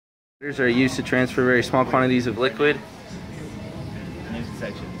Pipettors are used to transfer very small quantities of liquid.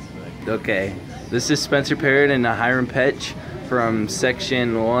 Okay, this is Spencer Parrott and Hiram Petch from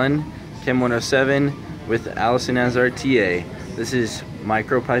Section 1, Chem 107 with Allison as our TA. This is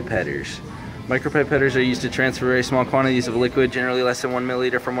Micropipettors. Micropipettors are used to transfer very small quantities of liquid, generally less than 1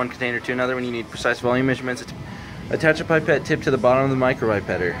 milliliter from one container to another. When you need precise volume measurements, attach a pipette tip to the bottom of the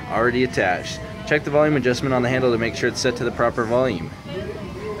micropipetter, already attached. Check the volume adjustment on the handle to make sure it's set to the proper volume.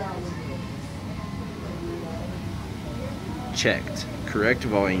 Checked. Correct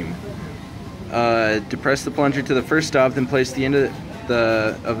volume. Depress the plunger to the first stop, then place the end of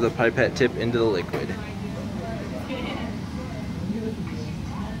the pipette tip into the liquid.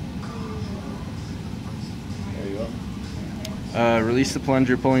 There you go. Release the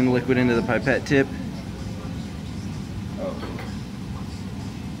plunger, pulling the liquid into the pipette tip. Oh.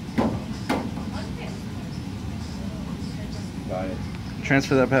 Got it.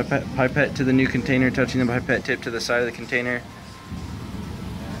 Transfer the pipette to the new container, touching the pipette tip to the side of the container.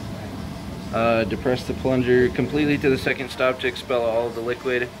 Depress the plunger completely to the second stop to expel all of the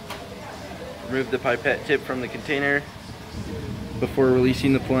liquid. Remove the pipette tip from the container. Before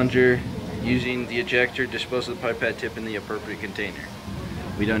releasing the plunger, using the ejector, dispose of the pipette tip in the appropriate container.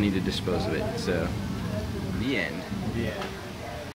 We don't need to dispose of it, so the end. Yeah.